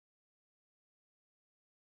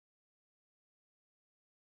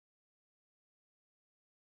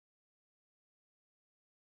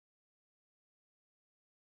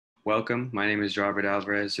Welcome. My name is Robert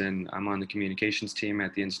Alvarez, and I'm on the communications team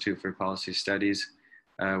at the Institute for Policy Studies.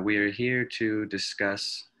 We are here to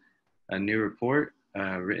discuss a new report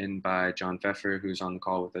written by John Feffer, who's on the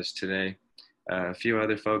call with us today. A few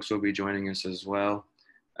other folks will be joining us as well.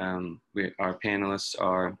 Our panelists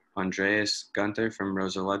are Andreas Gunther from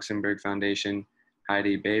Rosa Luxemburg Foundation,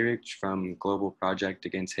 Heidi Beirich from Global Project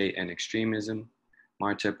Against Hate and Extremism,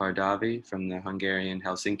 Marta Pardavi from the Hungarian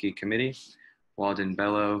Helsinki Committee, Walden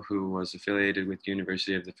Bello, who was affiliated with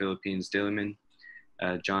University of the Philippines Diliman,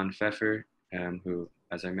 John Feffer, who,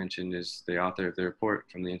 as I mentioned, is the author of the report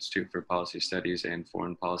from the Institute for Policy Studies and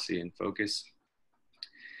Foreign Policy in Focus.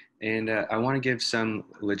 And I want to give some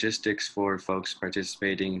logistics for folks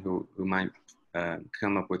participating who might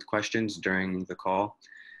come up with questions during the call.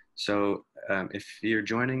 So if you're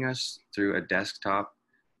joining us through a desktop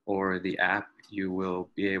or the app, you will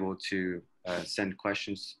be able to send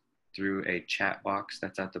questions through a chat box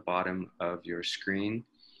that's at the bottom of your screen.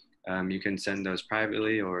 You can send those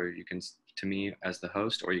privately, or you can to me as the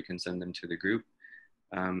host, or you can send them to the group.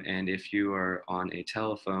 And if you are on a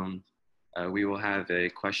telephone, we will have a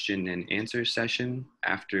question and answer session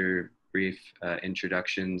after brief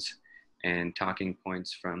introductions and talking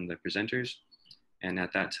points from the presenters. And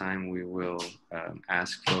at that time, we will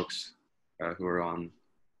ask folks who are on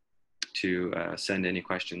to send any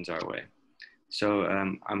questions our way. So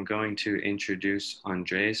I'm going to introduce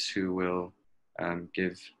Andres, who will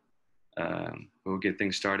get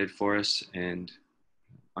things started for us. And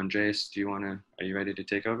Andres, are you ready to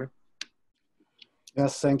take over?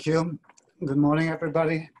 Yes, thank you. Good morning,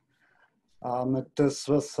 everybody. It is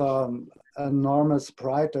with enormous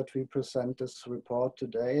pride that we present this report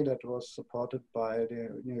today that was supported by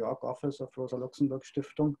the New York office of Rosa Luxemburg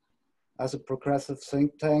Stiftung. As a progressive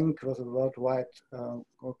think tank with a worldwide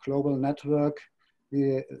global network,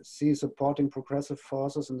 we see supporting progressive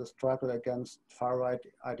forces in the struggle against far-right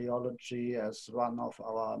ideology as one of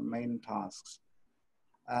our main tasks.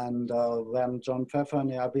 And when John Feffer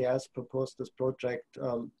and the RBS proposed this project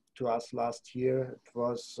to us last year, it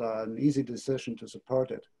was an easy decision to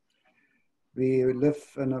support it. We live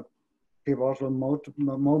in a pivotal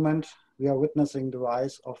moment. We are witnessing the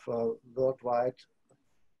rise of a worldwide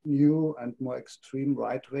new and more extreme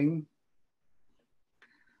right wing.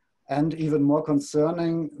 And even more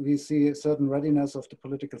concerning, we see a certain readiness of the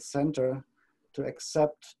political center to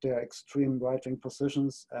accept their extreme right wing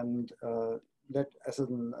positions and that as a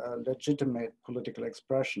legitimate political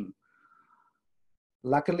expression.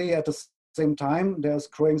 Luckily, at the same time, there's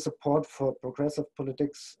growing support for progressive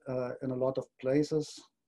politics in a lot of places.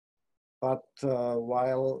 But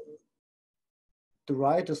while the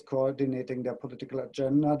right is coordinating their political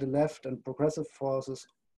agenda, the left and progressive forces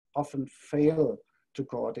often fail to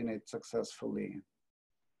coordinate successfully.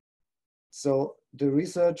 So the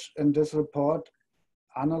research in this report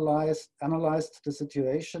analyzed the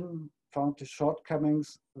situation, found the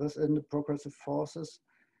shortcomings within the progressive forces,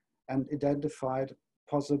 and identified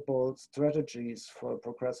possible strategies for a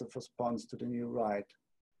progressive response to the new right.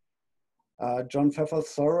 John Feffer's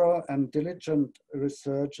thorough and diligent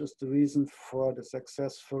research is the reason for the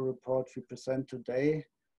successful report we present today.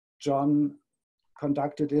 John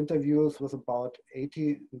conducted interviews with about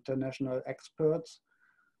 80 international experts.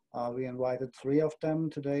 We invited 3 of them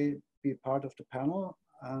today to be part of the panel,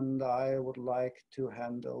 and I would like to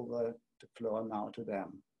hand over the floor now to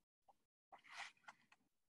them.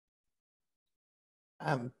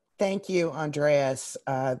 Thank you, Andreas.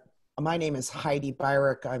 My name is Heidi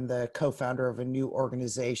Beirich. I'm the co-founder of a new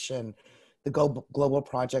organization, the Global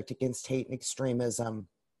Project Against Hate and Extremism.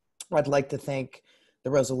 I'd like to thank the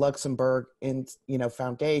Rosa Luxemburg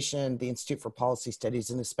Foundation, the Institute for Policy Studies,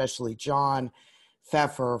 and especially John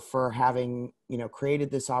Feffer for having created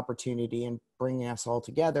this opportunity and bringing us all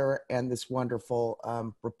together, and this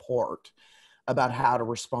wonderful report about how to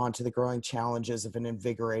respond to the growing challenges of an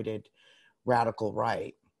invigorated radical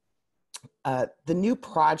right. The new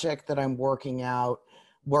project that I'm working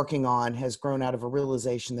on has grown out of a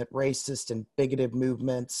realization that racist and bigoted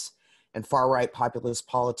movements and far-right populist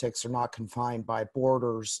politics are not confined by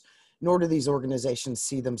borders, nor do these organizations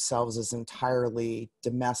see themselves as entirely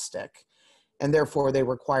domestic. And therefore, they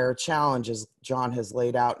require challenges John has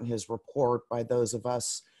laid out in his report by those of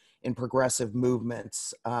us in progressive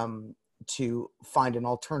movements to find an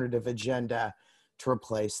alternative agenda to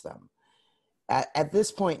replace them. At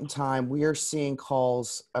this point in time, we are seeing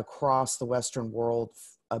calls across the Western world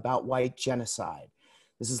about white genocide.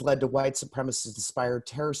 This has led to white supremacist-inspired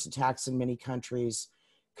terrorist attacks in many countries,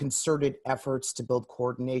 concerted efforts to build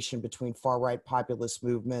coordination between far-right populist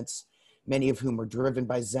movements, many of whom are driven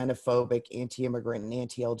by xenophobic, anti-immigrant, and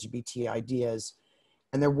anti-LGBT ideas,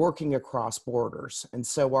 and they're working across borders. And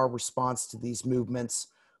so our response to these movements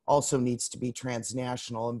also needs to be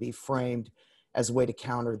transnational and be framed as a way to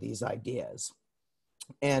counter these ideas.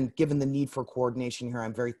 And given the need for coordination here,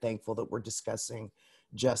 I'm very thankful that we're discussing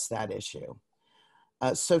just that issue.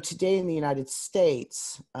 So today in the United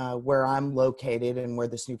States, where I'm located and where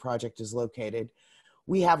this new project is located,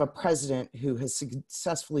 we have a president who has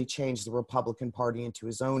successfully changed the Republican Party into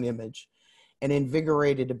his own image and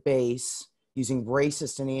invigorated a base using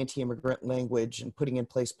racist and anti-immigrant language and putting in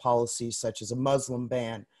place policies such as a Muslim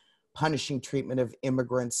ban, punishing treatment of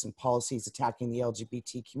immigrants, and policies attacking the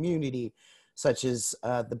LGBT community, such as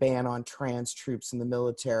the ban on trans troops in the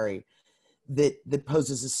military, that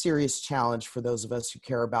poses a serious challenge for those of us who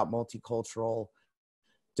care about multicultural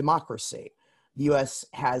democracy. The US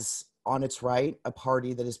has on its right a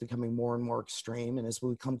party that is becoming more and more extreme, and as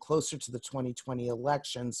we come closer to the 2020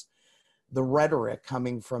 elections, the rhetoric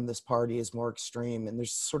coming from this party is more extreme, and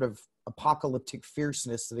there's sort of apocalyptic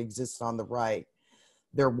fierceness that exists on the right.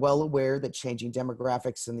 They're well aware that changing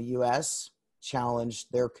demographics in the US challenge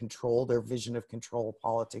their control, their vision of control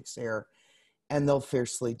politics here, and they'll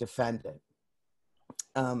fiercely defend it.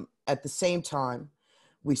 At the same time,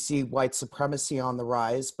 we see white supremacy on the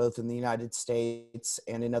rise, both in the United States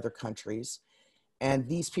and in other countries. And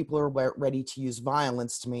these people are ready to use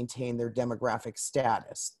violence to maintain their demographic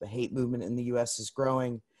status. The hate movement in the US is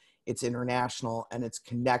growing, it's international, and it's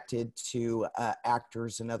connected to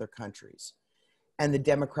actors in other countries. And the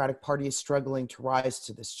Democratic Party is struggling to rise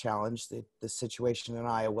to this challenge. The situation in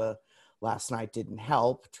Iowa last night didn't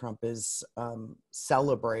help. Trump is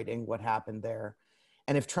celebrating what happened there.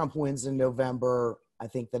 And if Trump wins in November, I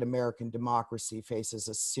think that American democracy faces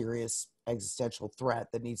a serious existential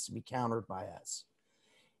threat that needs to be countered by us.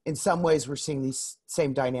 In some ways, we're seeing these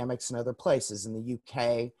same dynamics in other places. In the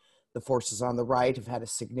UK, the forces on the right have had a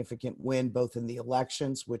significant win, both in the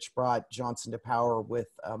elections, which brought Johnson to power with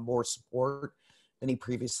more support than he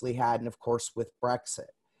previously had, and of course with Brexit.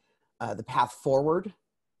 The path forward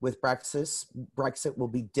with Brexit will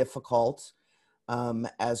be difficult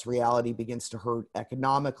as reality begins to hurt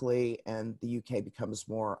economically and the UK becomes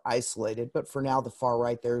more isolated. But for now, the far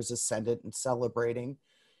right there is ascendant and celebrating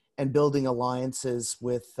and building alliances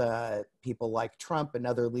with people like Trump and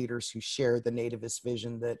other leaders who share the nativist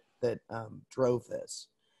vision that drove this.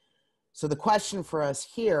 So the question for us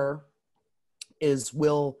here is,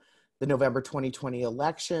 will the November 2020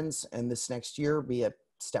 elections and this next year be a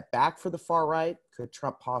step back for the far right? Could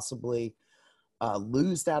Trump possibly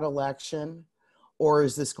lose that election? Or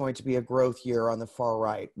is this going to be a growth year on the far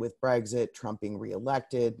right with Brexit, Trump being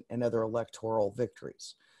reelected, and other electoral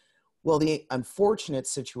victories? Well, the unfortunate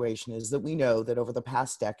situation is that we know that over the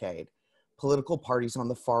past decade, political parties on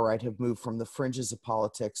the far right have moved from the fringes of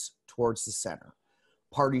politics towards the center.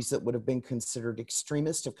 Parties that would have been considered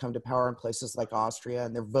extremist have come to power in places like Austria,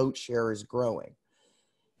 and their vote share is growing.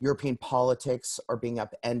 European politics are being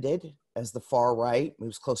upended as the far right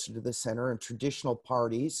moves closer to the center, and traditional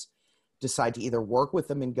parties decide to either work with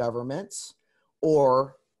them in governments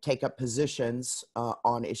or take up positions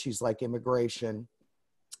on issues like immigration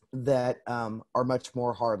that are much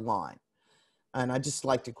more hard line. And I just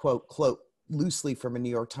like to quote loosely from a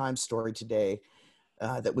New York Times story today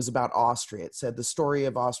that was about Austria. It said, "The story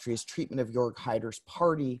of Austria's treatment of Jörg Haider's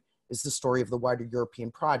party is the story of the wider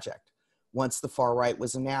European project. Once the far right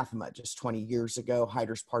was anathema, just 20 years ago,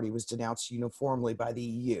 Haider's party was denounced uniformly by the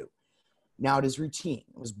EU. Now it is routine.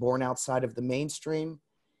 It was born outside of the mainstream.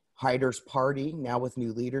 Haider's party, now with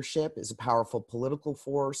new leadership, is a powerful political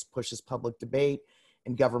force, pushes public debate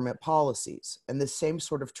and government policies. And the same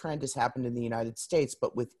sort of trend has happened in the United States,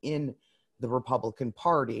 but within the Republican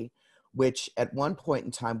Party, which at one point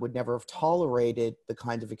in time would never have tolerated the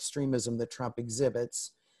kind of extremism that Trump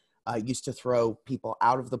exhibits, used to throw people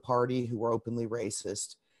out of the party who were openly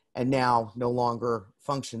racist, and now no longer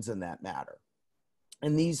functions in that matter.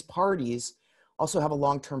 And these parties also have a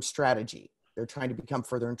long-term strategy. They're trying to become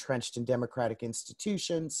further entrenched in democratic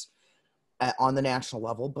institutions on the national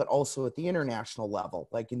level, but also at the international level,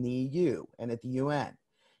 like in the EU and at the UN.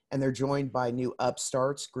 And they're joined by new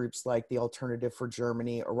upstarts, groups like the Alternative for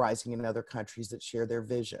Germany, arising in other countries that share their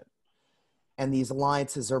vision. And these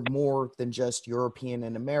alliances are more than just European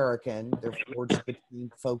and American. They're forged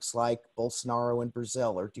between folks like Bolsonaro in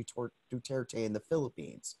Brazil or Duterte in the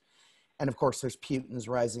Philippines. And of course, there's Putin's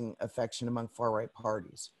rising affection among far-right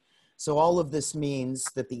parties. So all of this means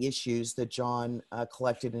that the issues that John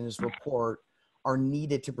collected in his report are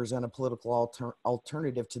needed to present a political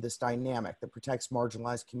alternative to this dynamic that protects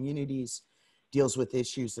marginalized communities, deals with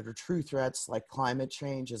issues that are true threats like climate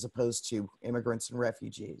change as opposed to immigrants and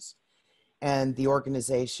refugees, And the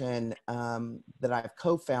organization that I've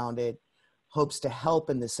co-founded hopes to help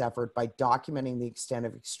in this effort by documenting the extent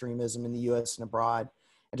of extremism in the US and abroad,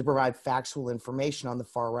 and to provide factual information on the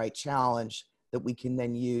far right challenge that we can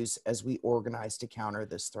then use as we organize to counter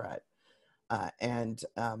this threat.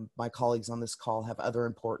 My colleagues on this call have other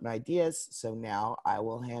important ideas, so now I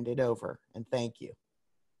will hand it over, and thank you.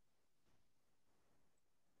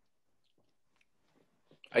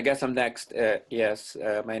 I guess I'm next. Yes,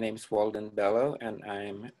 my name is Walden Bello, and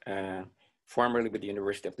I'm formerly with the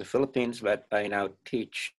University of the Philippines, but I now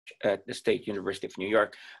teach at the State University of New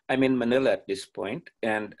York. I'm in Manila at this point,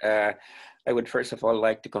 and I would first of all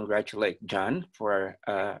like to congratulate John for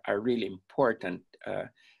a really important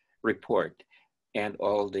report and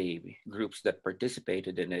all the groups that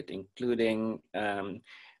participated in it, including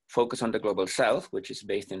Focus on the Global South, which is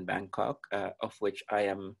based in Bangkok, of which I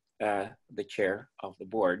am the chair of the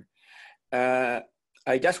board. I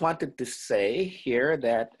just wanted to say here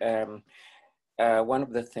that one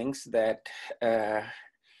of the things that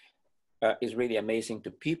is really amazing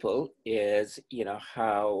to people is,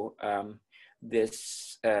 how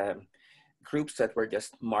this groups that were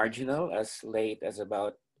just marginal as late as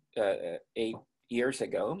about 8 years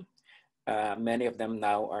ago, many of them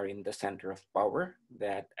now are in the center of power.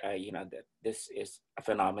 That that this is a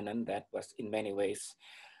phenomenon that was in many ways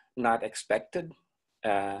not expected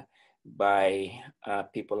by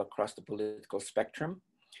people across the political spectrum.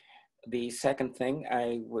 The second thing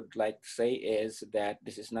I would like to say is that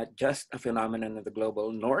this is not just a phenomenon of the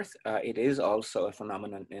global north, it is also a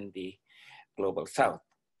phenomenon in the global south.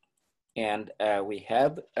 And we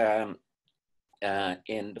have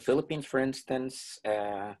in the Philippines, for instance,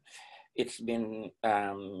 it's been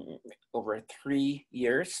over 3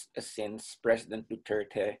 years since President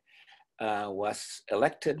Duterte was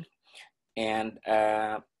elected, and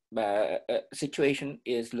situation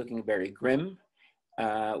is looking very grim.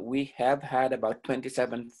 We have had about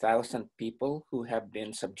 27,000 people who have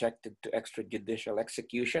been subjected to extrajudicial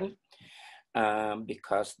execution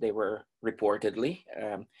because they were reportedly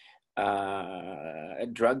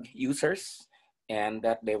drug users, and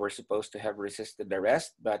that they were supposed to have resisted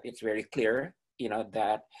arrest. But it's very clear,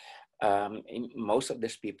 that most of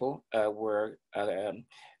these people were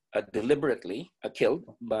deliberately killed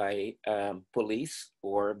by police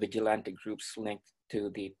or vigilante groups linked to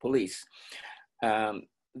the police.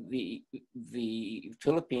 The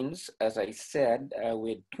Philippines, as I said,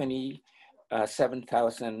 with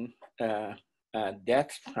 27,000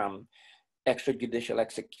 deaths from extrajudicial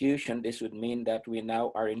execution, this would mean that we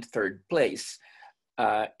now are in third place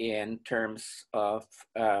in terms of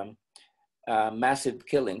massive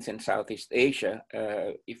killings in Southeast Asia.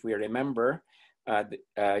 If we remember,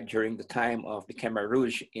 during the time of the Khmer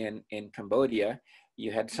Rouge in Cambodia,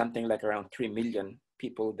 you had something like around 3 million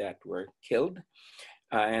people that were killed.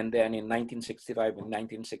 And then in 1965 and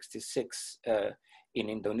 1966 in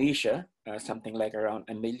Indonesia, something like around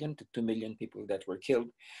 1 million to 2 million people that were killed.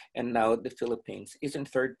 And now the Philippines is in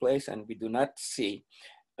third place, and we do not see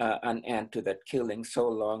an end to that killing so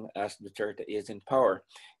long as Duterte is in power.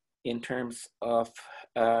 In terms of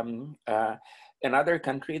another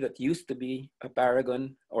country that used to be a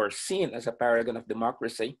paragon or seen as a paragon of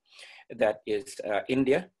democracy, that is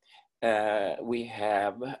India. We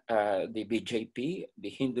have the BJP, the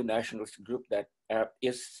Hindu nationalist group that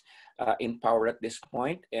is in power at this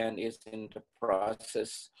point and is in the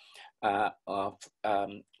process of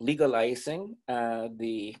legalizing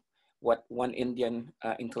what one Indian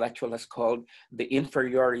intellectual has called the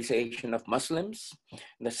inferiorization of Muslims,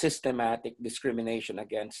 the systematic discrimination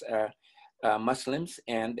against Muslims,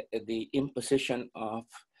 and the imposition of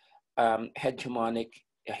hegemonic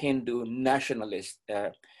Hindu nationalist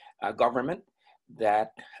government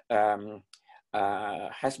that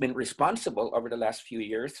has been responsible over the last few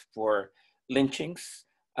years for lynchings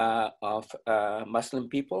of Muslim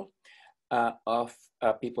people, of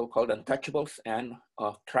people called untouchables, and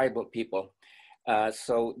of tribal people.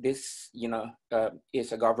 So this,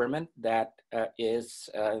 is a government that is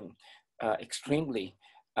extremely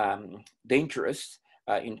dangerous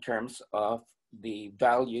in terms of the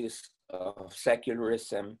values of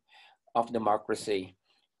secularism, of democracy,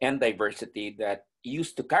 and diversity that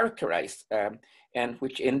used to characterize and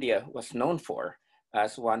which India was known for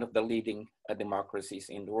as one of the leading democracies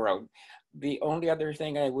in the world. The only other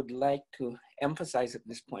thing I would like to emphasize at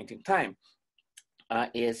this point in time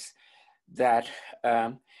is that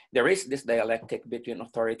there is this dialectic between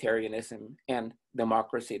authoritarianism and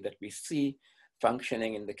democracy that we see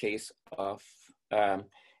functioning in the case of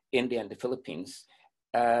India and the Philippines.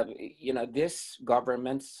 These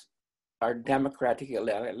governments are democratically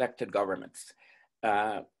elected governments.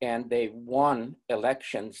 and they won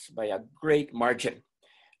elections by a great margin.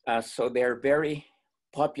 So they're very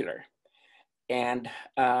popular. And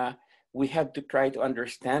we have to try to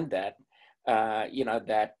understand that,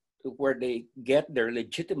 that where they get their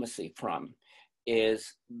legitimacy from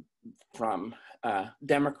is from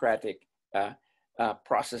democratic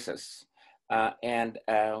processes. And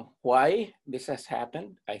why this has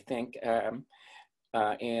happened, I think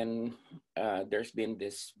there's been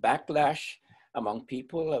this backlash among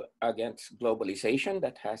people against globalization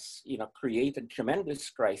that has created tremendous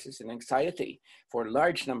crisis and anxiety for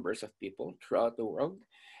large numbers of people throughout the world,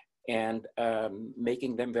 and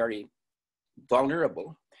making them very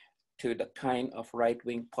vulnerable to the kind of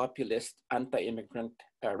right-wing populist anti-immigrant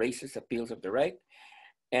racist appeals of the right.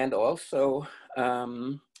 And also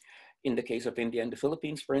in the case of India and the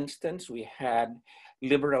Philippines, for instance, we had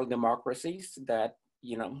liberal democracies that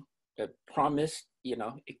promised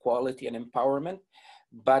equality and empowerment,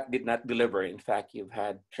 but did not deliver. In fact, you've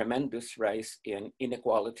had tremendous rise in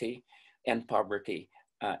inequality and poverty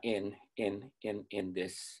in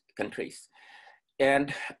these countries.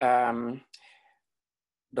 And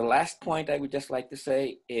the last point I would just like to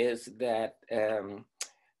say is that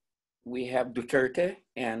we have Duterte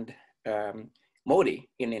and Modi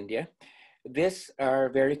in India. These are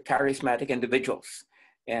very charismatic individuals.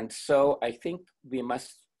 And so I think we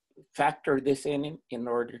must factor this in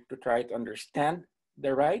order to try to understand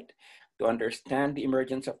the right, to understand the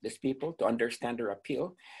emergence of these people, to understand their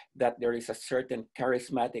appeal, that there is a certain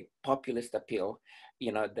charismatic populist appeal,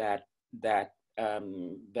 that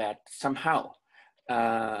somehow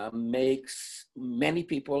makes many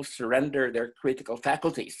people surrender their critical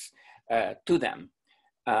faculties to them.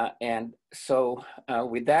 And so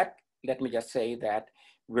with that, let me just say that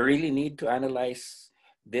we really need to analyze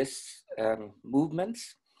these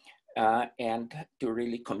movements and to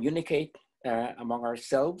really communicate among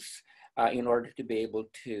ourselves in order to be able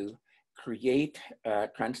to create a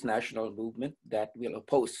transnational movement that will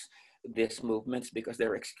oppose these movements, because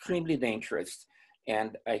they're extremely dangerous.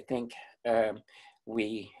 And I think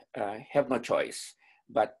we have no choice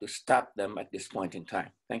but to stop them at this point in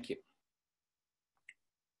time. Thank you.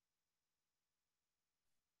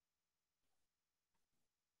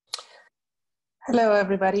 Hello,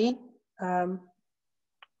 everybody.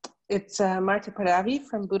 It's Marta Paravi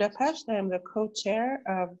from Budapest. I'm the co-chair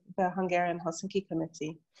of the Hungarian Helsinki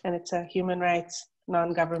Committee, and it's a human rights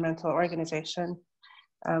non-governmental organization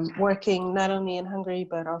working not only in Hungary,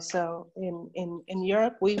 but also in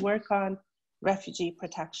Europe. We work on refugee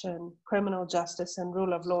protection, criminal justice, and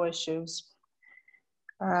rule of law issues.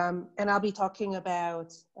 And I'll be talking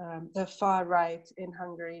about the far right in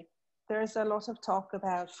Hungary. There's a lot of talk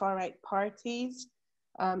about far-right parties,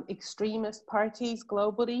 extremist parties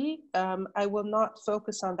globally. I will not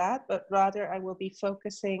focus on that, but rather I will be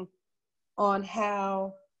focusing on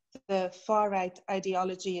how the far-right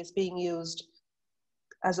ideology is being used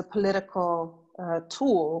as a political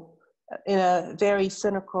tool in a very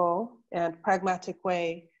cynical and pragmatic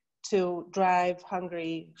way to drive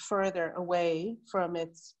Hungary further away from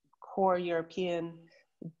its core European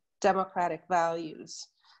democratic values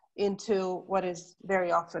into what is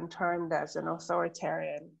very often termed as an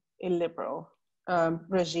authoritarian, illiberal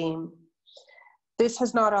regime. This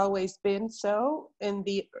has not always been so. In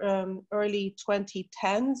the early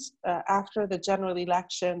 2010s, after the general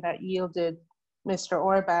election that yielded Mr.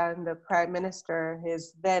 Orbán, the prime minister,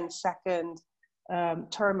 his then second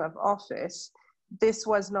term of office, this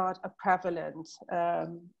was not a prevalent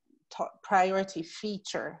priority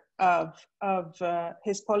feature of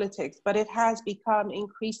his politics, but it has become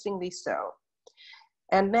increasingly so.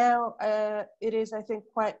 And now it is, I think,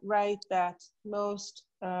 quite right that most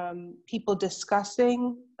people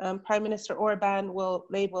discussing Prime Minister Orbán will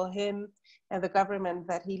label him and the government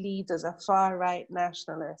that he leads as a far-right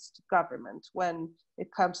nationalist government when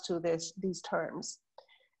it comes to these terms.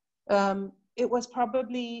 It was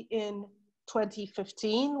probably in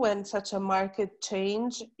 2015 when such a marked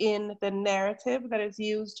change in the narrative that is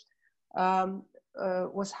used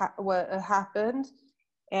happened.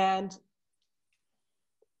 And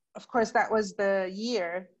of course, that was the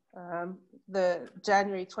year, the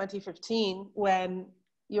January 2015, when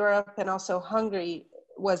Europe and also Hungary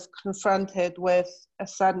was confronted with a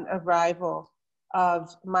sudden arrival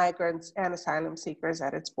of migrants and asylum seekers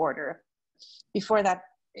at its border. Before that,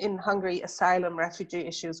 in Hungary, asylum refugee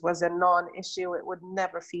issues was a non-issue. It would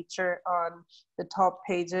never feature on the top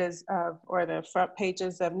pages or the front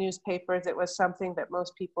pages of newspapers. It was something that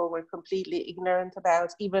most people were completely ignorant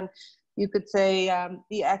about. Even you could say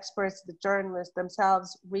the experts, the journalists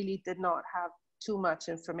themselves really did not have too much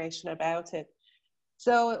information about it.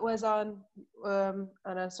 So it was on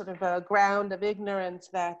a sort of a ground of ignorance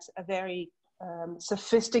that a very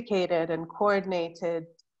sophisticated and coordinated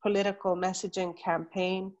political messaging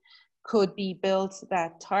campaign could be built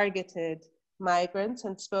that targeted migrants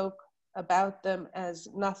and spoke about them as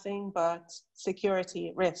nothing but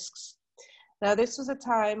security risks. Now, this was a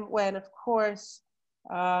time when, of course,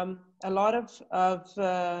 a lot of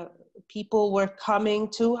people were coming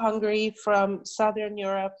to Hungary from Southern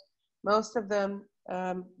Europe, most of them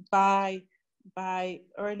by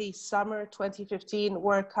early summer 2015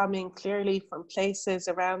 were coming clearly from places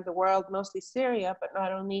around the world, mostly Syria, but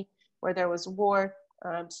not only, where there was war,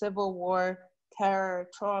 civil war, terror,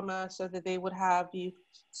 trauma, so that they would have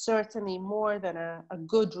certainly more than a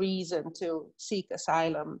good reason to seek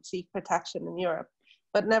asylum, seek protection in Europe.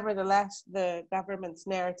 But nevertheless, the government's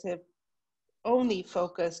narrative only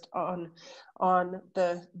focused on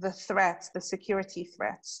the threats, the security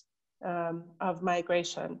threats of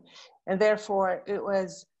migration. And therefore, it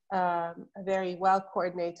was a very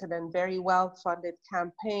well-coordinated and very well-funded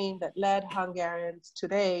campaign that led Hungarians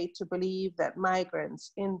today to believe that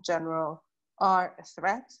migrants in general are a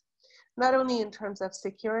threat, not only in terms of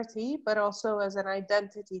security, but also as an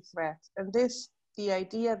identity threat. And this, the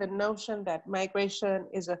idea, the notion that migration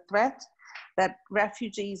is a threat, that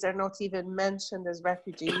refugees are not even mentioned as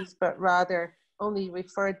refugees, but rather only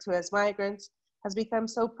referred to as migrants, has become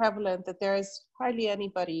so prevalent that there is hardly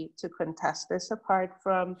anybody to contest this apart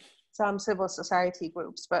from some civil society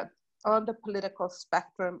groups. But on the political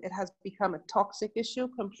spectrum, it has become a toxic issue,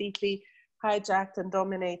 completely hijacked and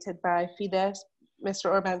dominated by Fidesz, Mr.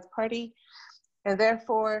 Orbán's party. And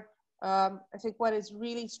therefore, I think what is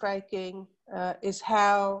really striking is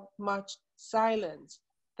how much silence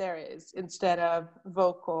there is instead of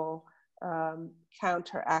vocal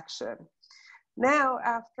counteraction. Now,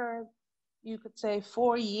 after, you could say,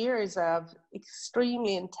 4 years of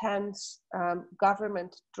extremely intense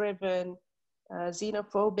government-driven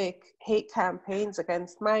xenophobic hate campaigns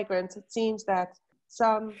against migrants, it seems that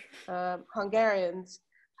some Hungarians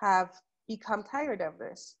have become tired of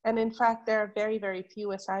this. And in fact, there are very, very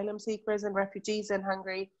few asylum seekers and refugees in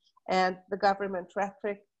Hungary, and the government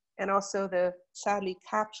rhetoric and also the sadly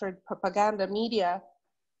captured propaganda media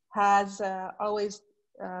has always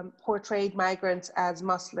portrayed migrants as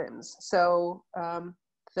Muslims. So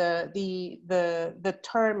the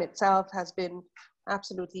term itself has been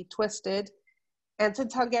absolutely twisted. And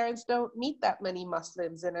since Hungarians don't meet that many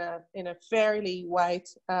Muslims in a fairly white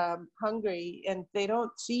Hungary, and they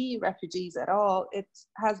don't see refugees at all, it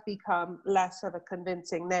has become less of a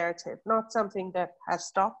convincing narrative. Not something that has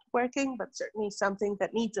stopped working, but certainly something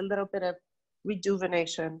that needs a little bit of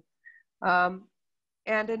rejuvenation.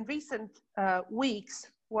 And in recent weeks,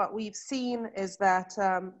 what we've seen is that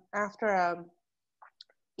after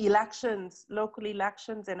elections, local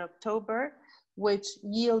elections in October, which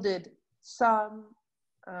yielded some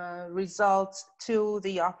results to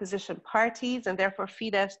the opposition parties, and therefore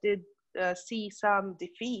Fidesz did see some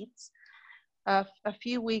defeats. A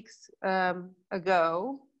few weeks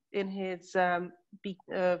ago, in his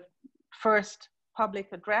first public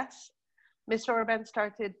address, Mr. Orbán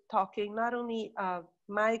started talking not only of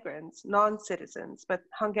migrants, non-citizens, but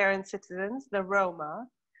Hungarian citizens, the Roma,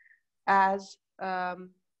 as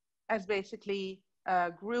basically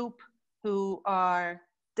a group who are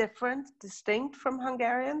different, distinct from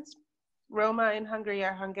Hungarians. Roma in Hungary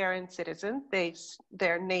are Hungarian citizens.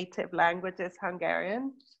 Their native language is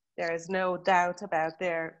Hungarian. There is no doubt about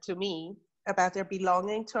their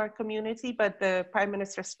belonging to our community, but the Prime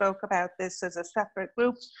Minister spoke about this as a separate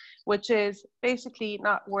group, which is basically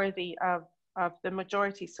not worthy of the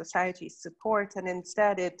majority society's support, and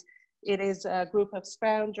instead it is a group of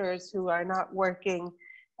scroungers who are not working,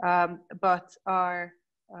 but are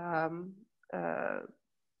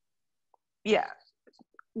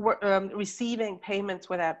receiving payments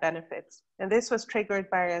without benefits. And this was triggered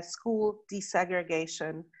by a school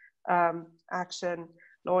desegregation action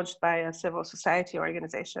launched by a civil society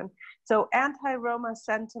organization. So anti-Roma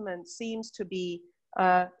sentiment seems to be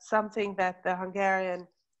something that the Hungarian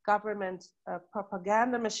government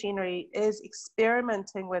propaganda machinery is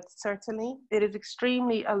experimenting with, certainly. It is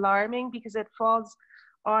extremely alarming because it falls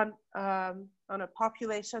on a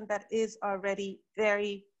population that is already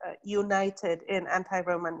very united in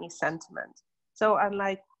anti-Romani sentiment. So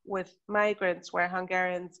unlike with migrants, where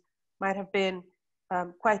Hungarians might have been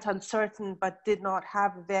quite uncertain, but did not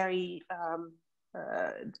have very,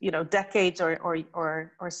 decades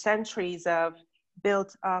or centuries of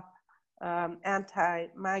built up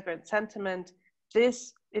anti-migrant sentiment,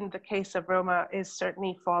 this, in the case of Roma, is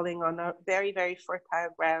certainly falling on a very, very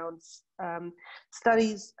fertile grounds.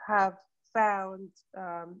 Studies have found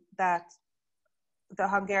that the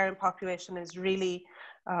Hungarian population is really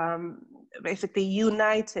basically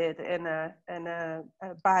united in a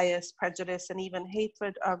bias, prejudice, and even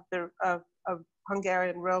hatred of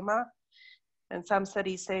Hungarian Roma. And some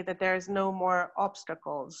studies say that there is no more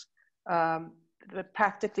obstacles. That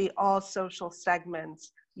practically all social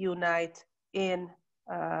segments unite in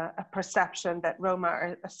a perception that Roma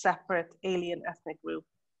are a separate alien ethnic group.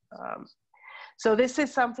 So this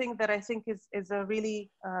is something that I think is a really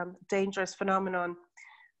dangerous phenomenon.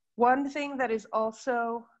 One thing that is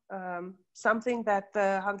also something that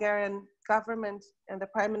the Hungarian government and the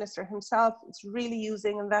Prime Minister himself is really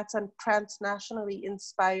using, and that's a transnationally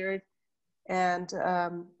inspired and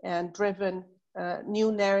driven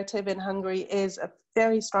new narrative in Hungary, is a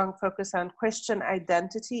very strong focus on Christian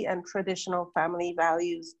identity and traditional family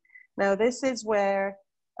values. Now, this is where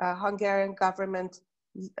Hungarian government,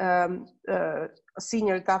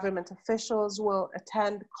 senior government officials will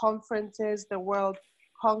attend conferences. The World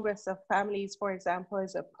Congress of Families, for example,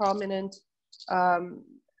 is a prominent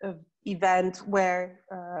event where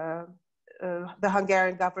the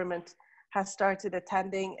Hungarian government has started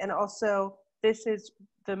attending. And also, this is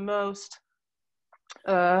the most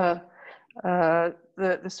the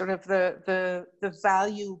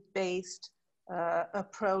value-based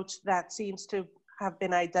approach that seems to have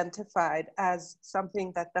been identified as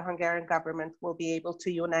something that the Hungarian government will be able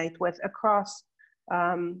to unite with across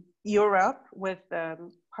Europe, with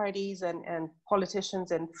parties and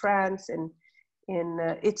politicians in France, in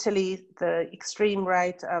Italy, the extreme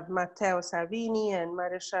right of Matteo Salvini and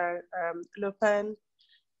Maréchal Le Pen.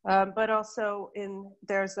 But also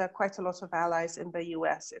there's quite a lot of allies in the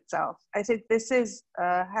US itself. I think this is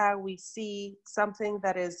how we see something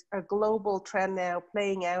that is a global trend now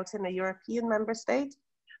playing out in a European member state.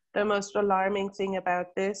 The most alarming thing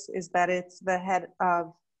about this is that it's the head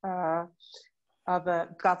of a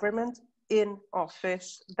government in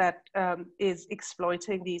office that is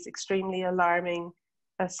exploiting these extremely alarming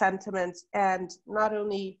sentiments. And not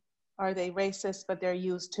only are they racist, but they're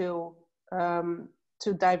used to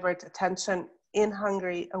divert attention in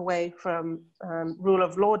Hungary away from rule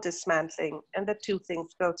of law dismantling. And the two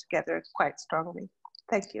things go together quite strongly.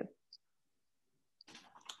 Thank you.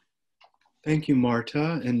 Thank you,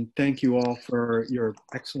 Marta, and thank you all for your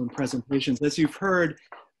excellent presentations. As you've heard,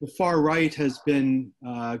 the far right has been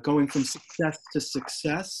going from success to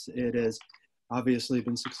success. It has obviously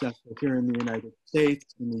been successful here in the United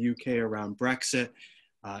States, in the UK around Brexit,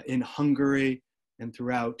 in Hungary, and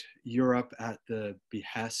throughout Europe at the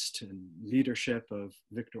behest and leadership of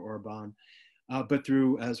Viktor Orban, but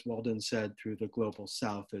through, as Walden said, through the global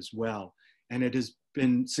South as well. And it has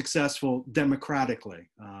been successful democratically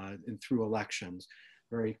and through elections.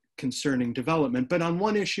 Very concerning development. But on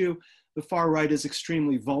one issue, the far right is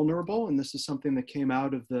extremely vulnerable, and this is something that came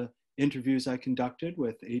out of the interviews I conducted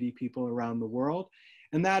with 80 people around the world,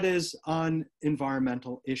 and that is on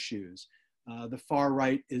environmental issues. The far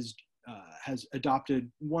right has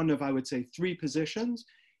adopted one of, I would say, three positions.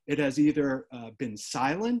 It has either been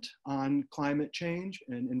silent on climate change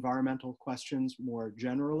and environmental questions more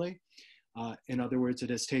generally. In other words, it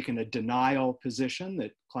has taken a denial position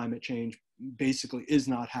that climate change basically is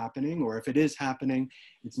not happening, or if it is happening,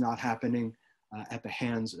 it's not happening at the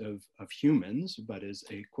hands of humans, but is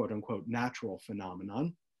a quote unquote natural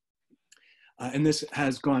phenomenon. And this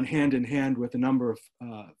has gone hand in hand with a number of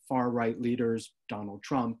far-right leaders, Donald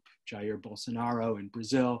Trump, Jair Bolsonaro in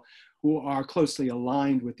Brazil, who are closely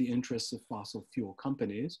aligned with the interests of fossil fuel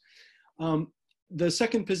companies. The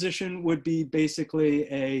second position would be basically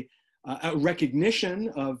a recognition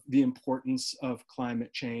of the importance of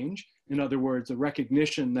climate change. In other words, a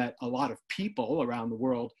recognition that a lot of people around the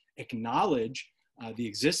world acknowledge the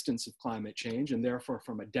existence of climate change, and therefore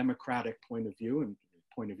from a democratic point of view and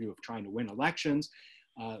point of view of trying to win elections,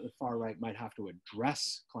 the far right might have to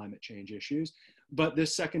address climate change issues. But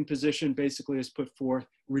this second position basically has put forth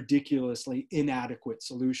ridiculously inadequate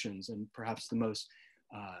solutions, and perhaps the most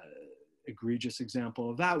egregious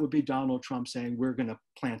example of that would be Donald Trump saying, we're gonna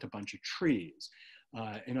plant a bunch of trees.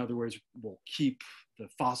 In other words, we'll keep the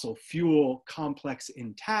fossil fuel complex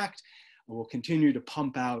intact, and we'll continue to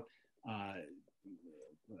pump out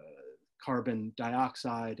carbon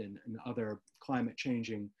dioxide and other climate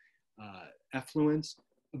changing effluents,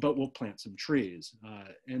 but we'll plant some trees.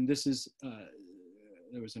 And this is,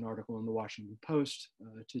 there was an article in the Washington Post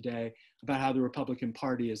today about how the Republican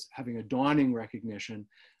Party is having a dawning recognition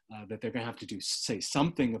that they're gonna have to say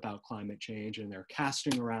something about climate change, and they're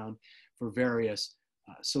casting around for various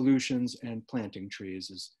solutions, and planting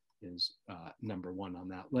trees is number one on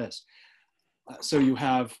that list. So you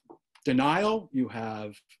have denial, you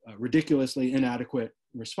have ridiculously inadequate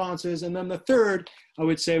responses. And then the third, I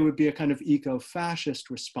would say, would be a kind of eco-fascist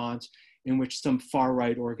response in which some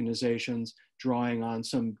far-right organizations, drawing on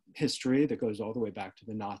some history that goes all the way back to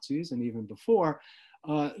the Nazis and even before,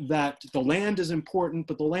 that the land is important,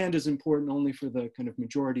 but the land is important only for the kind of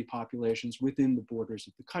majority populations within the borders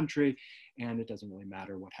of the country, and it doesn't really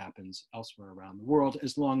matter what happens elsewhere around the world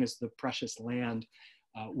as long as the precious land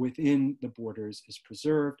within the borders is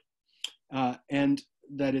preserved, and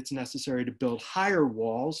that it's necessary to build higher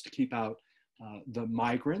walls to keep out the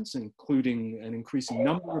migrants, including an increasing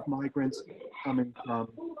number of migrants coming from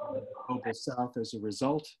the global south as a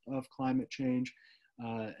result of climate change,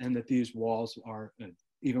 and that these walls are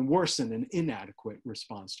even worse than an inadequate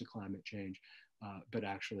response to climate change, but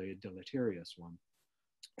actually a deleterious one.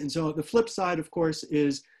 And so the flip side, of course,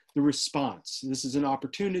 is the response. This is an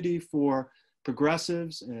opportunity for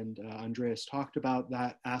progressives, and Andreas talked about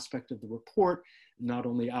that aspect of the report. Not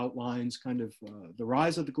only outlines kind of the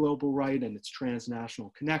rise of the global right and its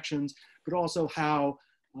transnational connections, but also how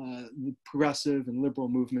the progressive and liberal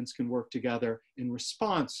movements can work together in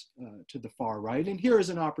response to the far right. And here is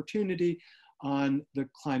an opportunity on the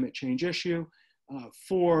climate change issue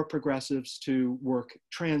for progressives to work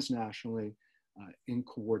transnationally in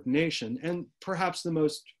coordination. And perhaps the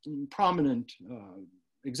most prominent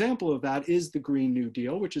example of that is the Green New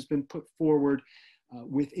Deal, which has been put forward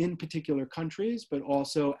within particular countries, but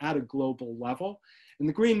also at a global level. And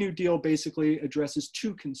the Green New Deal basically addresses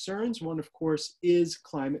two concerns. One, of course, is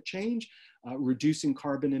climate change, reducing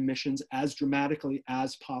carbon emissions as dramatically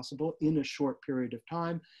as possible in a short period of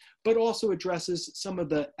time, but also addresses some of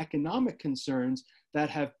the economic concerns that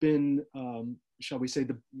have been, shall we say,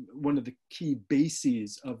 one of the key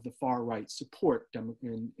bases of the far-right support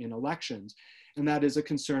in elections. And that is a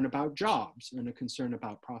concern about jobs and a concern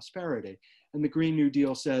about prosperity. And the Green New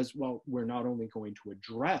Deal says, well, we're not only going to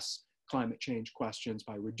address climate change questions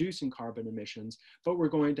by reducing carbon emissions, but we're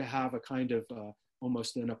going to have a kind of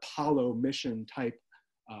almost an Apollo mission type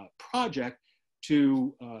project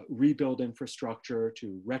to rebuild infrastructure,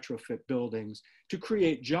 to retrofit buildings, to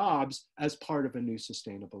create jobs as part of a new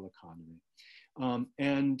sustainable economy.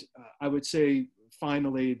 And I would say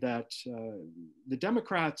finally that the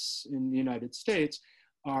Democrats in the United States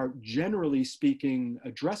are generally speaking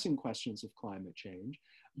addressing questions of climate change,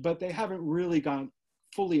 but they haven't really gone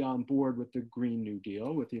fully on board with the Green New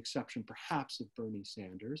Deal, with the exception perhaps of Bernie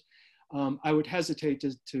Sanders. I would hesitate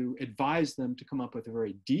to advise them to come up with a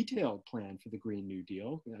very detailed plan for the Green New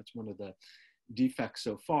Deal. That's one of the defects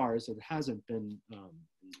so far, is that it hasn't been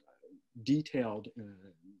detailed,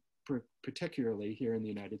 particularly here in the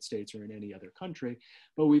United States or in any other country.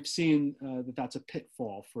 But we've seen that that's a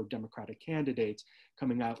pitfall for Democratic candidates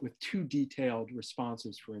coming out with too detailed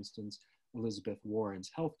responses. For instance, Elizabeth Warren's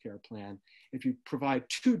healthcare plan. If you provide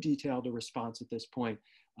too detailed a response at this point,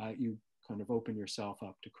 you kind of open yourself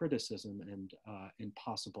up to criticism and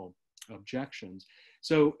possible objections.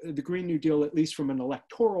 So the Green New Deal, at least from an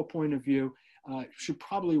electoral point of view, should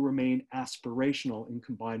probably remain aspirational in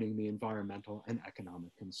combining the environmental and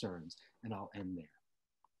economic concerns. And I'll end there.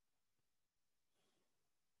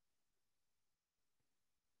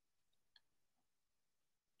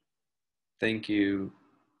 Thank you,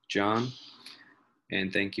 John.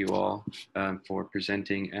 And thank you all for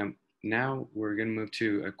presenting. Now we're going to move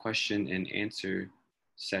to a question and answer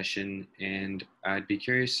session. And I'd be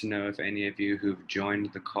curious to know if any of you who've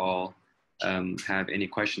joined the call have any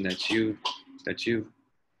question that you've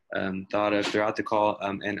thought of throughout the call.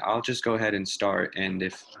 And I'll just go ahead and start.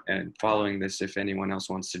 And following this, if anyone else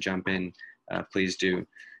wants to jump in, please do.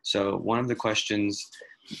 So one of the questions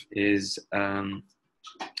is,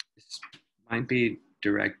 this might be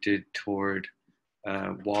directed toward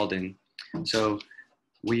Walden. So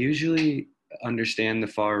we usually understand the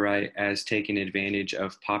far right as taking advantage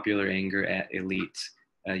of popular anger at elites.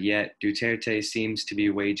 Yet Duterte seems to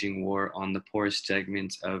be waging war on the poorest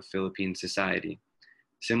segments of Philippine society.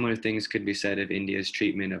 Similar things could be said of India's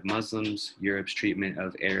treatment of Muslims, Europe's treatment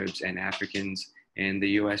of Arabs and Africans, and the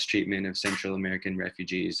US treatment of Central American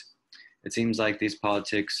refugees. It seems like these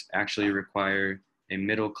politics actually require a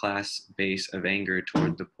middle-class base of anger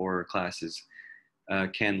toward the poorer classes.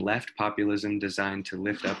 Can left populism designed to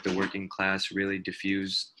lift up the working class really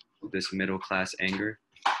diffuse this middle-class anger?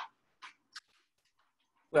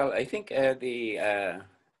 Well, I think the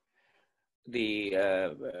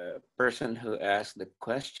person who asked the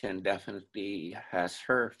question definitely has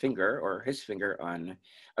her finger or his finger on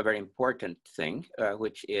a very important thing,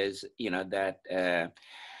 which is, that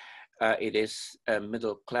it is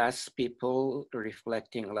middle class people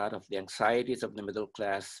reflecting a lot of the anxieties of the middle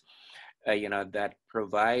class that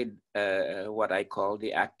provide what I call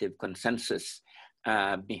the active consensus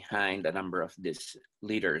behind a number of these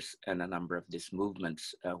leaders and a number of these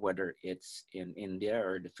movements, whether it's in India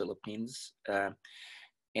or the Philippines.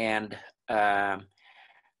 And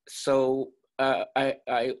so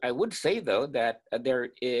I would say, though, that there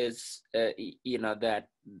is,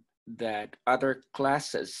 that other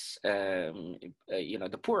classes,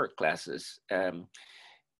 the poorer classes,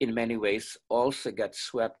 in many ways also get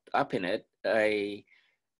swept up in it. I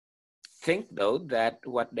think, though, that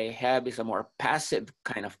what they have is a more passive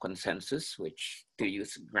kind of consensus, which, to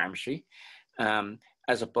use Gramsci,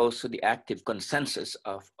 as opposed to the active consensus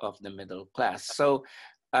of the middle class. So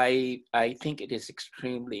I think it is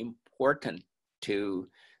extremely important to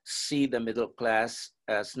see the middle class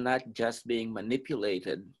as not just being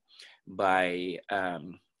manipulated by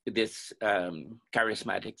these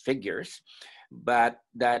charismatic figures, but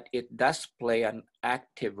that it does play an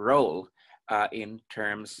active role in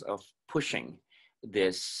terms of pushing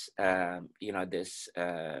this,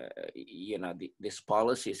 these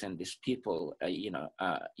policies and these people,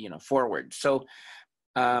 forward. So,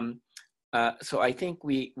 so I think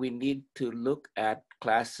we need to look at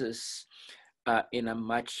classes in a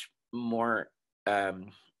much more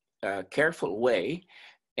careful way,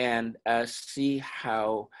 and see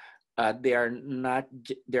how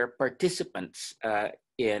they're participants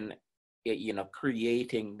in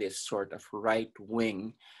creating this sort of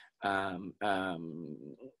right-wing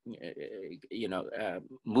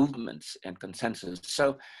movements and consensus.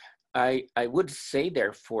 So I would say,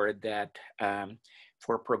 therefore, that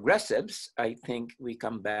for progressives, I think we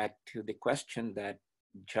come back to the question that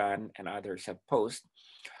John and others have posed,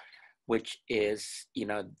 which is,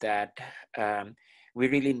 that we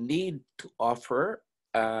really need to offer,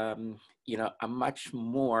 a much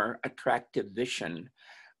more attractive vision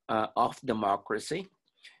of democracy.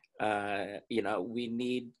 We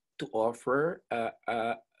need to offer,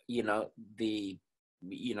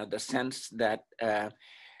 the sense that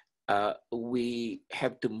we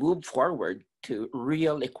have to move forward to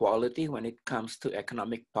real equality when it comes to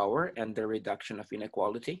economic power and the reduction of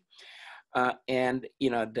inequality, and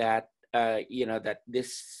that that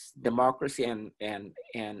this democracy and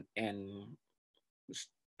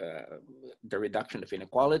the reduction of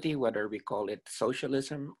inequality, whether we call it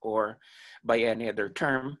socialism or by any other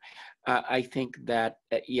term, I think that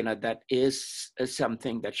that is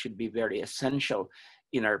something that should be very essential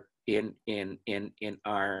in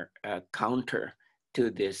our counter to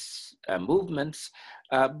these movements.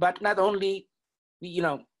 But not only,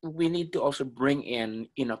 we need to also bring in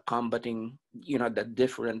combating the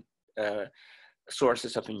different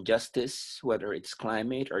sources of injustice, whether it's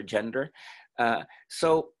climate or gender.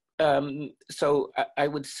 So I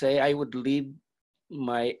would say I would leave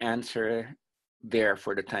my answer there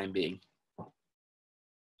for the time being.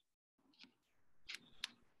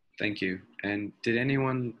 Thank you. And did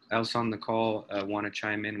anyone else on the call want to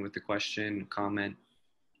chime in with a question, comment?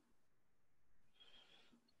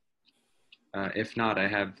 If not, I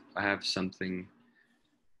have something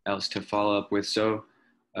else to follow up with. So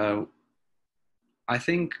I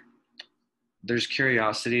think there's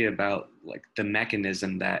curiosity about like the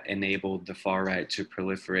mechanism that enabled the far right to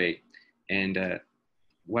proliferate. And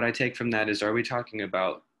what I take from that is, are we talking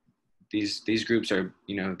about these groups are,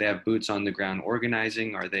 they have boots on the ground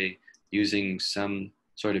organizing? Are they using some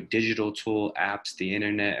sort of digital tool, apps, the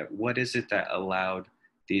internet? What is it that allowed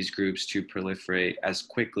these groups to proliferate as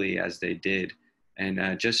quickly as they did? And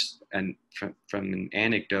from an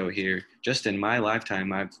anecdote here, just in my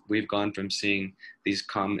lifetime, we've gone from seeing these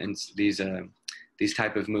comments, these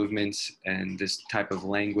type of movements and this type of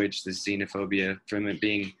language, this xenophobia, from it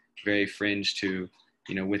being very fringe to,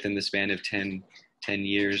 within the span of 10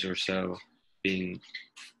 years or so, being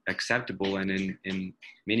acceptable, and in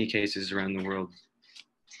many cases around the world,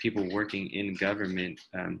 people working in government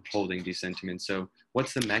holding these sentiments. So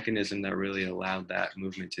what's the mechanism that really allowed that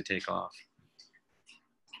movement to take off?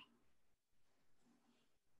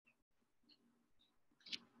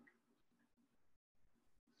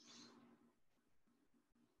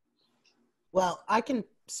 Well, I can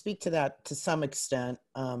speak to that to some extent.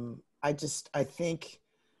 I think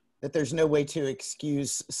that there's no way to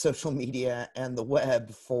excuse social media and the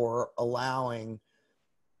web for allowing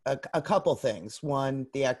a couple things. One,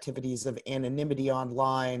 the activities of anonymity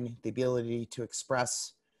online, the ability to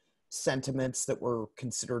express sentiments that were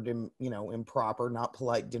considered, improper, not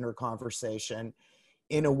polite dinner conversation,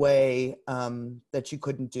 in a way that you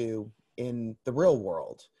couldn't do in the real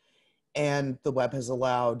world. And the web has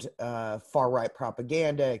allowed far-right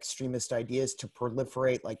propaganda, extremist ideas to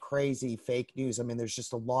proliferate like crazy, fake news. I mean, there's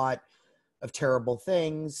just a lot of terrible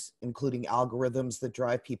things, including algorithms that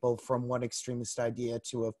drive people from one extremist idea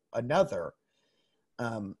to another.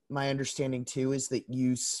 My understanding too is that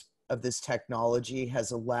use of this technology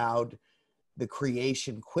has allowed the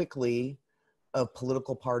creation quickly of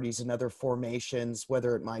political parties and other formations,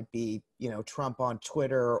 whether it might be, Trump on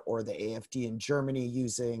Twitter or the AfD in Germany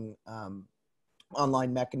using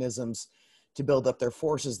online mechanisms to build up their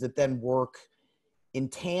forces that then work in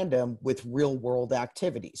tandem with real world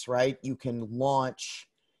activities, right? You can launch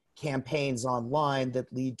campaigns online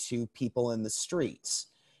that lead to people in the streets,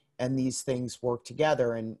 and these things work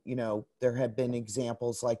together. And, there have been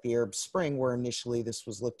examples like the Arab Spring where initially this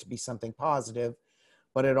was looked to be something positive,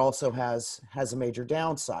 but it also has a major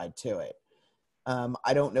downside to it.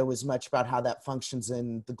 I don't know as much about how that functions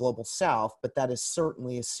in the global South, but that is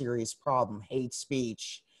certainly a serious problem. Hate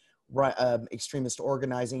speech, extremist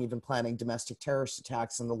organizing, even planning domestic terrorist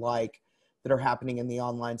attacks and the like that are happening in the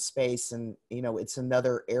online space. And, it's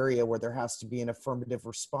another area where there has to be an affirmative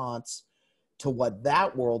response to what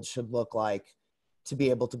that world should look like to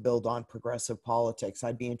be able to build on progressive politics.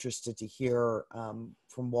 I'd be interested to hear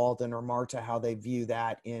from Walden or Marta how they view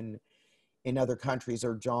that in other countries,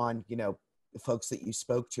 or John, the folks that you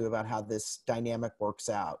spoke to about how this dynamic works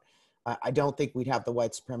out. I don't think we'd have the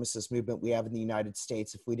white supremacist movement we have in the United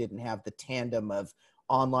States if we didn't have the tandem of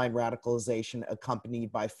online radicalization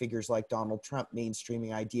accompanied by figures like Donald Trump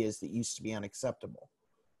mainstreaming ideas that used to be unacceptable.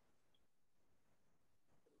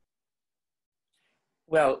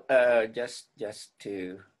 Well, just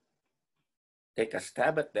to take a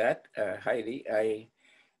stab at that, Heidi, I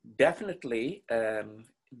definitely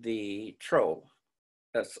the trolls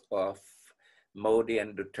of Modi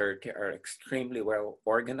and Duterte are extremely well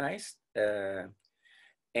organized,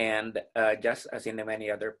 and just as in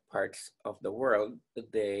many other parts of the world,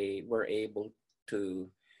 they were able to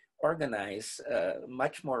organize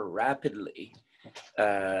much more rapidly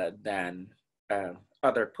than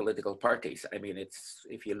other political parties. I mean,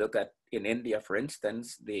 if you look at in India, for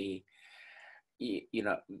instance, the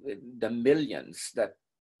millions that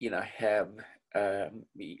have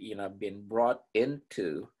been brought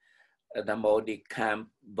into the Modi camp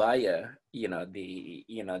via the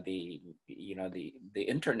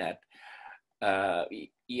internet.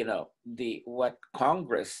 What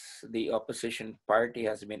Congress, the opposition party,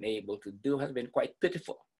 has been able to do has been quite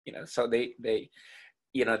pitiful. So they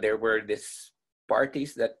there were these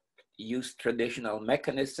parties that used traditional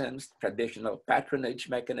mechanisms, traditional patronage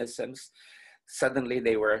mechanisms. Suddenly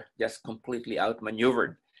they were just completely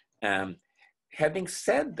outmaneuvered. Having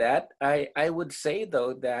said that, I would say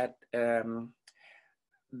though that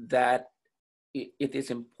that it is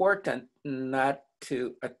important not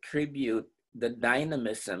to attribute the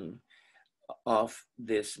dynamism of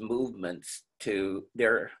these movements to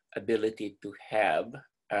their ability to have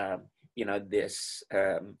this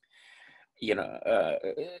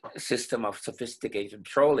system of sophisticated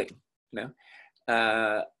trolling.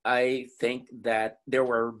 I think that there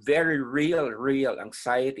were very real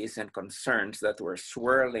anxieties and concerns that were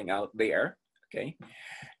swirling out there. Okay,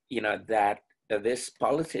 that these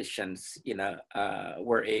politicians,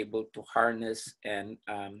 were able to harness and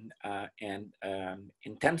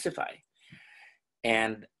intensify,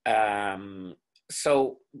 and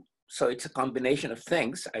so it's a combination of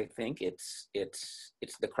things. I think it's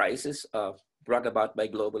the crisis brought about by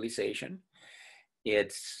globalization.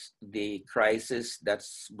 It's the crisis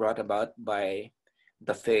that's brought about by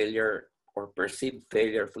the failure or perceived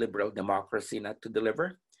failure of liberal democracy not to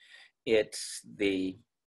deliver. It's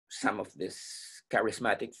some of these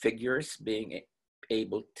charismatic figures being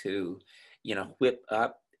able to, whip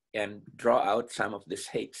up and draw out some of these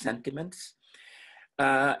hate sentiments,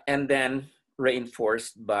 and then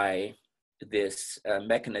reinforced by these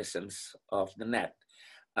mechanisms of the net,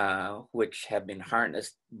 which have been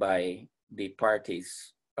harnessed by the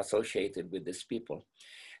parties associated with these people.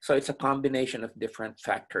 So it's a combination of different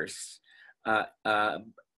factors. But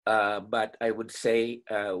I would say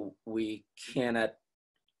we cannot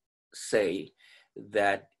say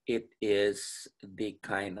that it is the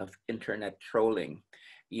kind of internet trolling,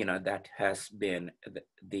 that has been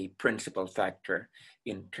the principal factor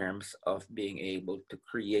in terms of being able to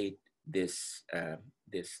create this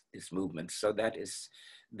movement. So that is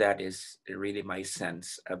really my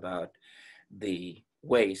sense about the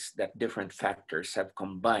ways that different factors have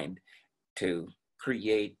combined to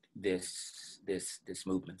create these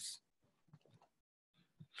movements.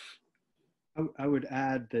 I would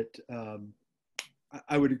add that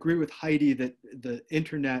I would agree with Heidi that the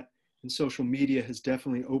internet and social media has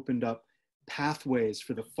definitely opened up pathways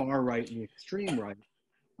for the far right and the extreme right,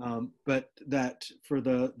 but that for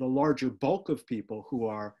the larger bulk of people who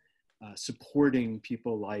are supporting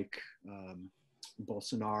people like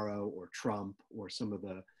Bolsonaro or Trump or some of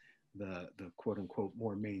the quote unquote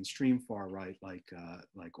more mainstream far right like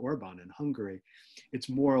Orban in Hungary. It's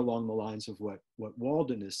more along the lines of what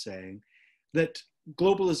Walden is saying, that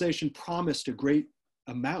globalization promised a great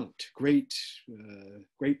amount, great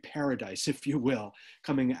paradise, if you will,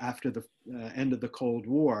 coming after the end of the Cold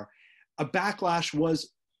War. A backlash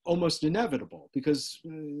was almost inevitable because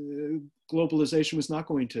globalization was not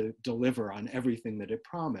going to deliver on everything that it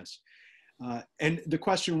promised. And the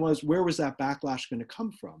question was, where was that backlash going to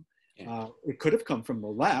come from? It could have come from the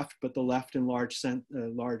left, but the left in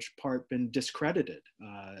large part been discredited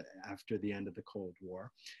after the end of the Cold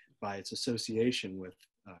War by its association with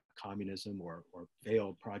communism or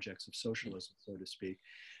failed projects of socialism, so to speak.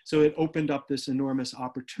 So it opened up this enormous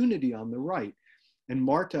opportunity on the right. And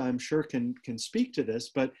Marta, I'm sure, can speak to this,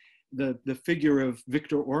 but the figure of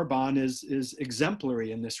Viktor Orban is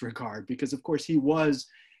exemplary in this regard, because of course he was,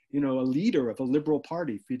 a leader of a liberal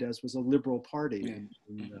party. Fidesz was a liberal party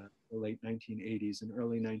in the late 1980s and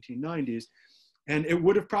early 1990s. And it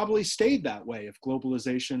would have probably stayed that way if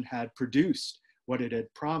globalization had produced what it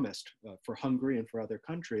had promised for Hungary and for other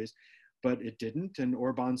countries, but it didn't. And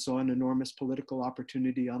Orban saw an enormous political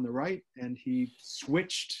opportunity on the right, and he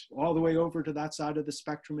switched all the way over to that side of the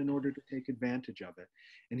spectrum in order to take advantage of it.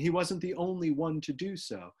 And he wasn't the only one to do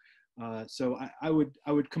so. So I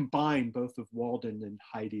would combine both of Walden and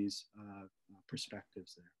Heidi's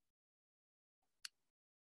perspectives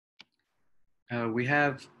there. We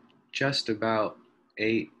have just about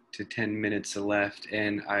 8 to 10 minutes left,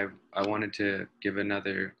 and I wanted to give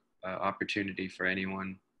another opportunity for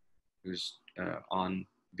anyone who's on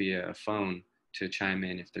via phone to chime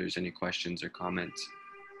in if there's any questions or comments.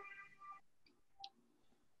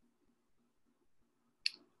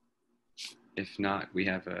 If not, we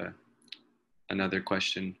have another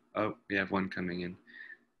question. Oh, we have one coming in.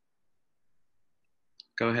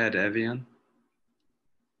 Go ahead, Evian.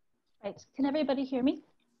 Right, can everybody hear me?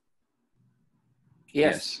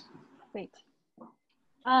 Yes. Great.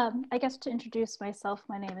 I guess to introduce myself,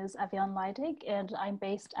 my name is Evian Leidig, and I'm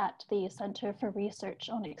based at the Center for Research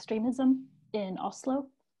on Extremism in Oslo.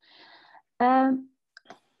 A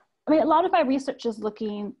lot of my research is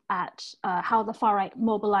looking at how the far right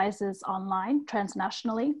mobilizes online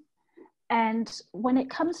transnationally. And when it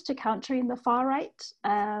comes to countering the far right,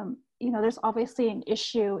 there's obviously an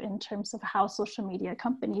issue in terms of how social media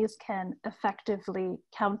companies can effectively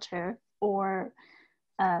counter or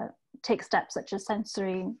take steps such as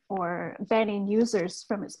censoring or banning users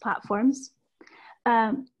from its platforms.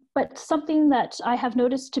 But something that I have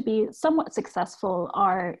noticed to be somewhat successful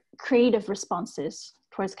are creative responses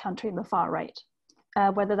towards countering the far right,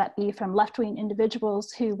 whether that be from left-wing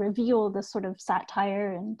individuals who reveal the sort of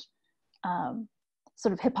satire and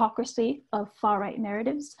sort of hypocrisy of far-right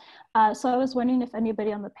narratives. So I was wondering if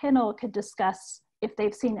anybody on the panel could discuss if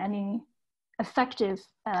they've seen any effective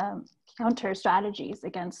counter strategies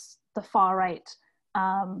against the far right,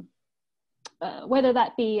 whether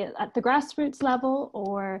that be at the grassroots level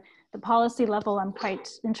or the policy level. I'm quite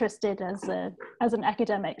interested as an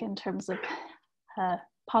academic in terms of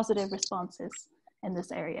positive responses in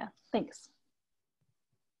this area. Thanks.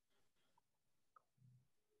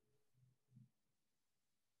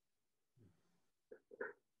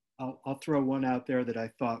 I'll throw one out there that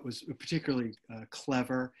I thought was particularly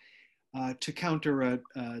clever. To counter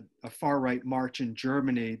a far-right march in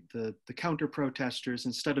Germany, the counter-protesters,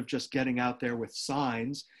 instead of just getting out there with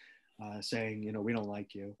signs saying, we don't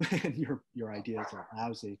like you and your ideas are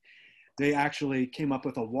lousy, they actually came up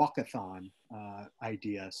with a walkathon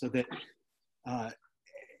idea so that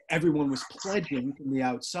everyone was pledging from the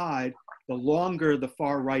outside. The longer the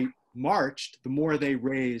far-right marched, the more they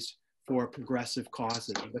raised for progressive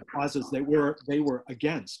causes, the causes they were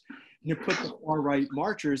against. You put the far-right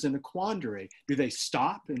marchers in a quandary. Do they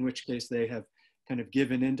stop, in which case they have kind of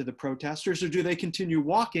given in to the protesters, or do they continue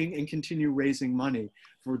walking and continue raising money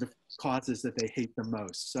for the causes that they hate the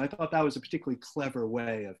most? So I thought that was a particularly clever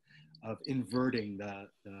way of inverting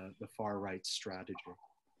the far-right strategy.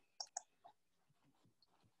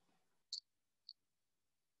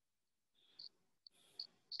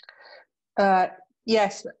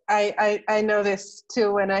 Yes, I know this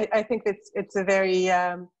too, and I think it's a very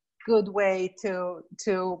good way to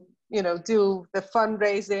do the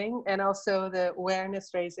fundraising and also the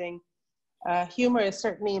awareness raising. Humor is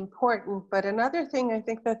certainly important, but another thing I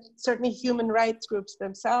think that certainly human rights groups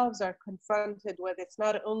themselves are confronted with, it's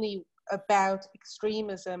not only about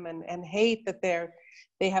extremism and hate that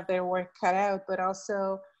they have their work cut out, but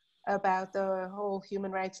also about the whole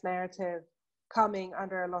human rights narrative coming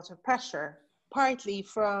under a lot of pressure. partly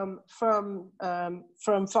from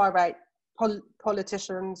far right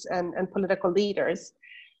politicians and political leaders.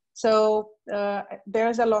 So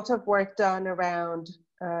there's a lot of work done around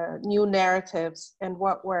new narratives and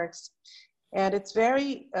what works. And it's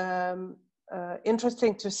very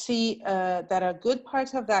interesting to see that a good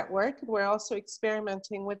part of that work, we're also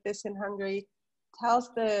experimenting with this in Hungary,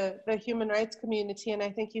 tells the human rights community, and I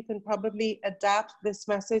think you can probably adapt this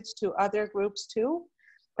message to other groups too,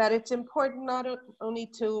 that it's important not only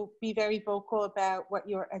to be very vocal about what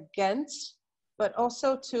you're against, but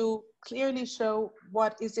also to clearly show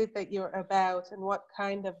what is it that you're about and what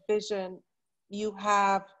kind of vision you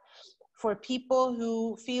have for people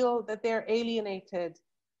who feel that they're alienated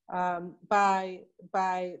by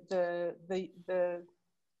the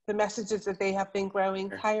messages that they have been growing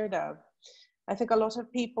tired of. I think a lot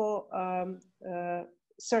of people,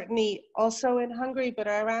 certainly also in Hungary, but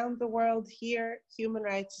around the world here, human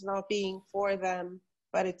rights is not being for them,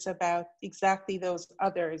 but it's about exactly those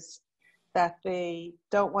others that they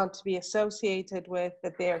don't want to be associated with,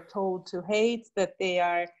 that they are told to hate, that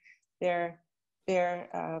they're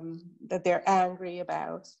angry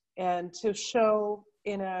about, and to show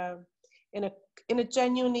in a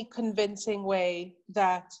genuinely convincing way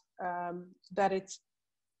that that it's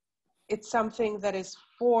something that is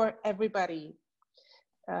for everybody,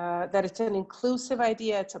 that it's an inclusive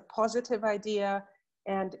idea, it's a positive idea,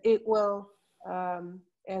 and it will,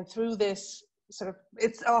 and through this sort of,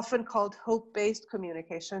 it's often called hope-based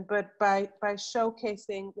communication, but by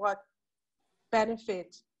showcasing what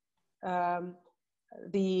benefit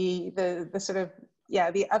the sort of,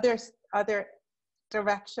 the other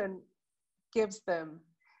direction gives them,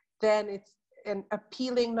 then it's an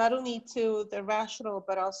appealing not only to the rational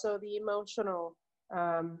but also the emotional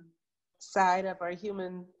side of our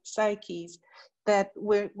human psyches, that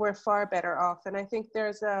we're far better off. And I think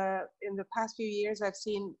there's in the past few years I've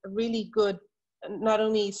seen really good not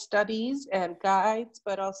only studies and guides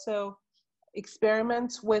but also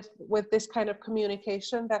experiments with this kind of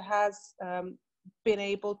communication that has been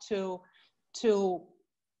able to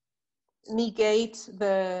negate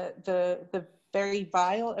the very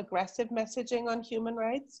vile, aggressive messaging on human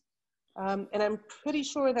rights. And I'm pretty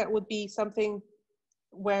sure that would be something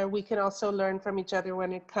where we can also learn from each other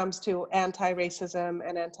when it comes to anti-racism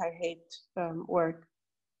and anti-hate work.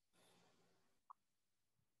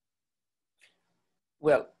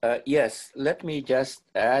 Well, yes, let me just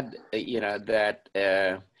add,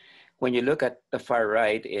 that when you look at the far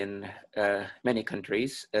right in many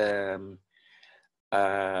countries, they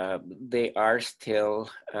are still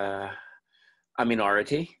a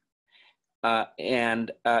minority.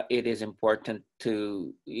 And it is important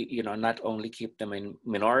to, not only keep them in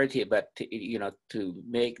minority, but, to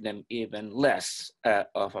make them even less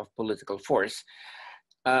of a political force,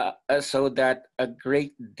 so that a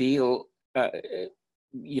great deal,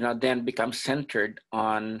 then becomes centered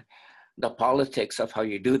on the politics of how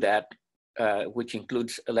you do that, which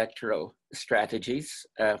includes electoral strategies,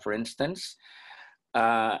 for instance,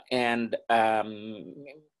 and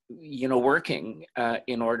working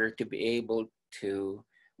in order to be able to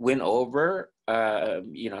win over,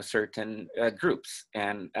 certain groups.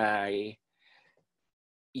 And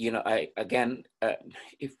again,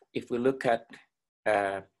 if we look at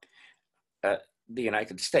the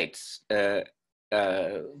United States,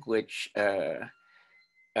 which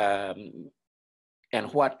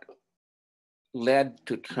and what led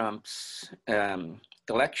to Trump's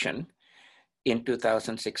election in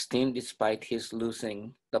 2016, despite his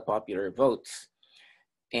losing the popular votes.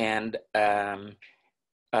 And the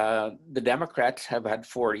Democrats have had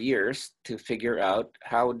 4 years to figure out,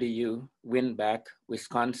 how do you win back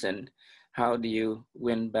Wisconsin? How do you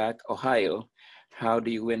win back Ohio? How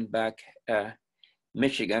do you win back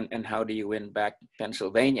Michigan? And how do you win back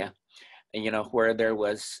Pennsylvania? And, where there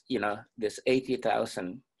was, this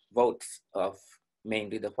 80,000 votes of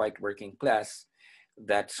mainly the white working class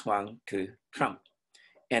that swung to Trump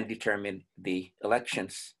and determined the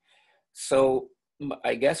elections. So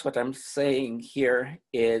I guess what I'm saying here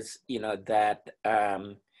is, that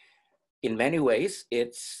in many ways,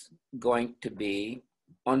 it's going to be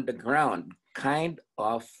on the ground kind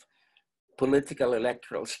of political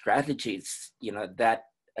electoral strategies, that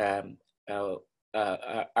are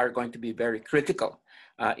going to be very critical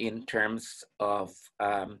in terms of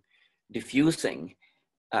diffusing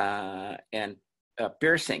and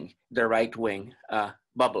piercing the right-wing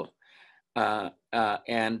bubble.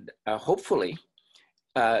 And hopefully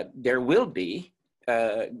there will be,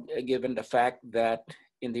 given the fact that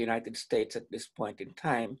in the United States at this point in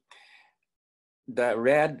time, the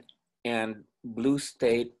red and blue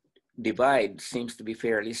state divide seems to be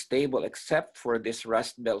fairly stable, except for these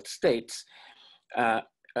Rust Belt states,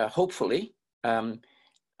 hopefully. And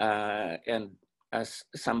as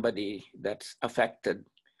somebody that's affected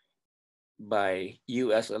by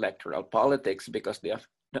US electoral politics, because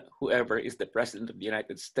whoever is the president of the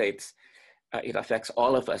United States, it affects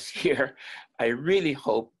all of us here. I really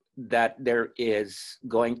hope that there is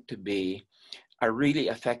going to be a really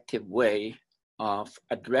effective way of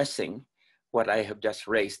addressing what I have just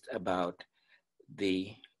raised about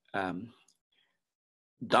the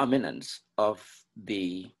dominance of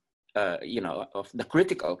the of the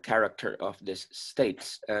critical character of these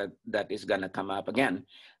states that is going to come up again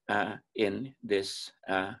in this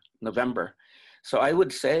November. So I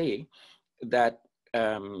would say that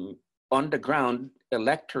on the ground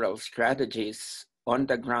electoral strategies, on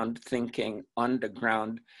the ground thinking, on the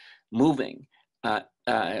ground moving,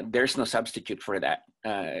 there's no substitute for that.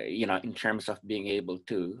 In terms of being able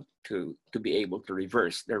to be able to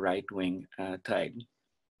reverse the right-wing tide.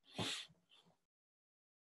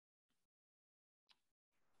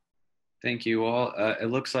 Thank you all.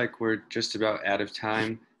 It looks like we're just about out of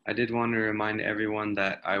time. I did want to remind everyone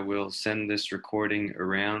that I will send this recording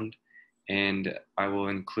around, and I will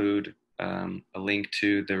include a link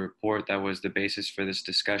to the report that was the basis for this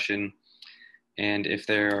discussion. And if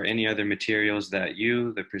there are any other materials that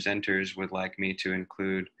you, the presenters, would like me to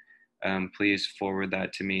include, please forward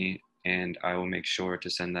that to me, and I will make sure to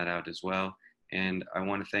send that out as well. And I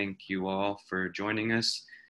want to thank you all for joining us.